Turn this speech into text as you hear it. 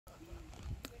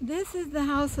This is the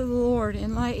house of the Lord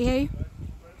in Laie.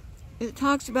 It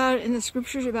talks about it in the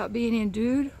scriptures about being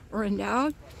endued or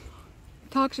endowed. It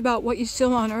talks about what you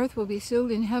seal on earth will be sealed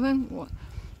in heaven. Well,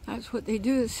 that's what they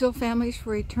do, is seal families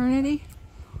for eternity.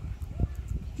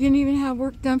 You can even have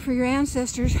work done for your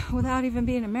ancestors without even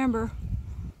being a member.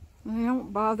 They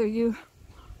don't bother you.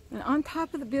 And on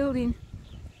top of the building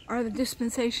are the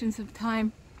dispensations of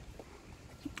time.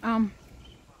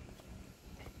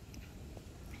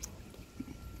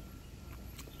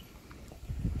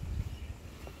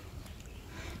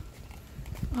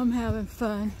 I'm having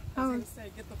fun. I was going to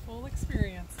say, get the full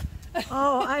experience.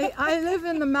 Oh, I live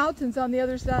in the mountains on the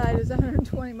other side. It's a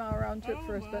 120-mile round trip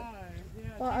for us. But Yeah,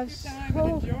 well, I'm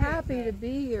so happy to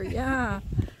be here. Yeah.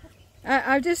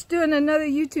 I'm just doing another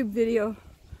YouTube video.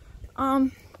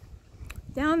 Down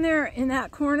there in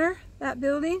that corner, that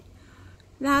building,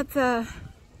 that's a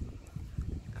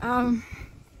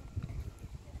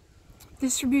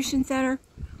distribution center.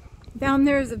 Down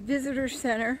there is a visitor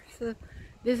center, so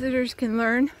visitors can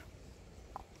learn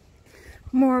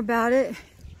more about it.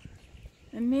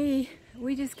 And we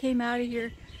just came out of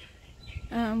here.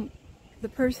 The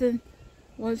person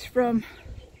was from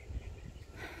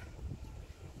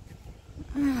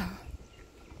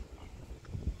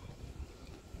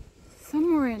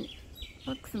somewhere in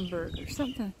Luxembourg or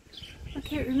something. I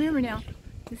can't remember now.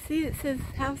 You see, it says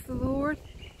House of the Lord,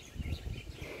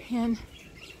 and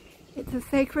it's a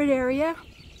sacred area.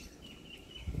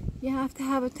 You have to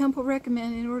have a temple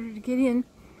recommend in order to get in,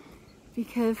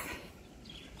 because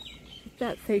it's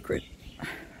that sacred.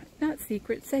 Not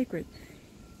secret, sacred.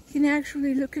 You can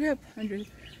actually look it up under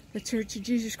the Church of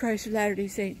Jesus Christ of Latter-day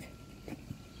Saints.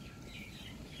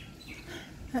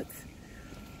 That's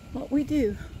what we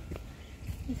do.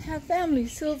 We have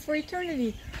families sealed for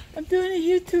eternity. I'm doing a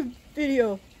YouTube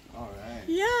video. Alright.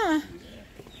 Yeah.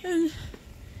 And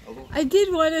I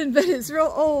did one, but it's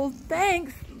real old.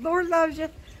 Thanks. Lord loves you.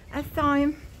 I saw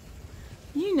him.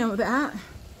 You know that.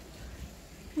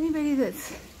 Anybody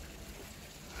that's...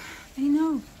 They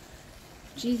know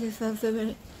Jesus loves them.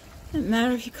 It doesn't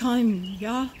matter if you call him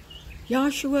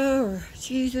Joshua or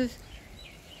Jesus.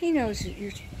 He knows that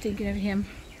you're thinking of him.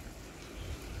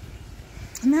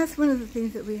 And that's one of the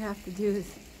things that we have to do,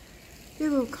 is be a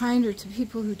little kinder to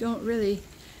people who don't really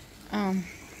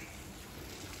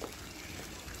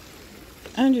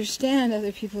understand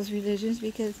other people's religions,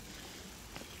 because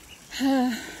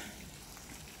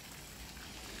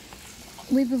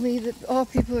we believe that all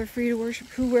people are free to worship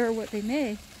who, where, or what they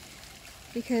may,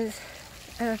 because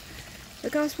the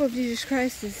gospel of Jesus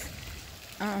Christ is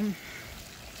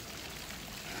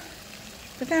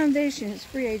the foundation. Is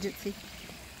free agency,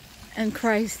 and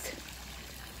Christ,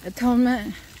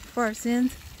 atonement for our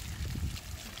sins.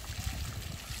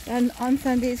 And on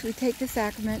Sundays we take the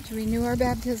sacrament to renew our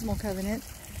baptismal covenant.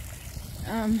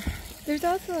 There's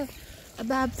also a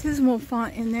baptismal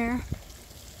font in there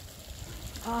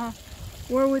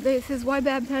where it says, "Why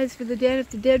baptize for the dead if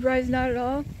the dead rise not at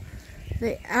all?"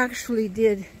 They actually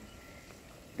did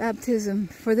baptism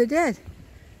for the dead,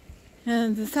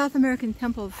 and the South American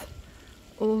temples,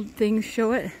 old things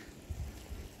show it.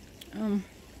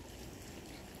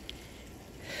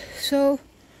 So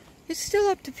it's still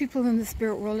up to people in the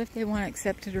spirit world if they want to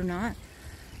accept it or not.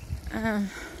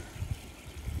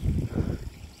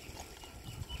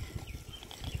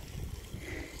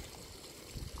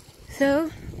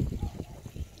 So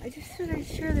I just thought I'd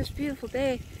share this beautiful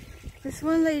day. This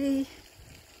one lady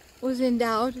was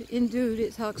endued.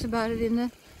 It talks about it in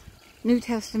the New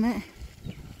Testament.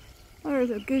 What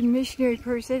a good missionary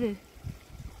person. And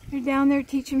they're down there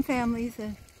teaching families,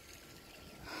 and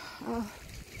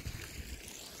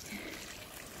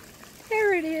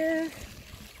there it is.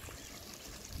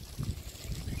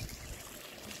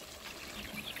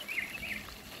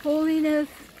 Holiness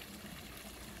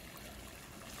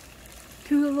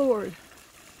to the Lord.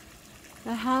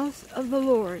 The house of the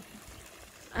Lord.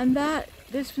 And that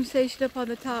dispensation up on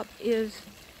the top is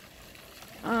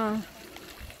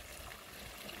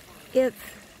it's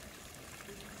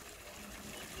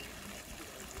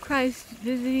Christ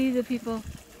visiting the people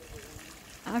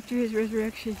after his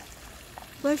resurrection.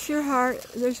 Bless your heart.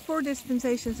 There's 4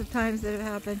 dispensations of times that have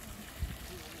happened.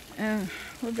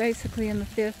 We're basically in the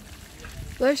 5th.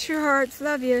 Bless your hearts.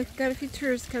 Love you. Got a few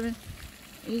tourists coming.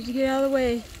 I need to get out of the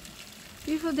way.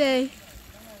 Beautiful day.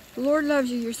 The Lord loves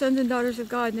you. You're sons and daughters of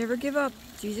God. Never give up.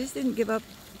 Jesus didn't give up.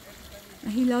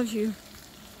 And he loves you.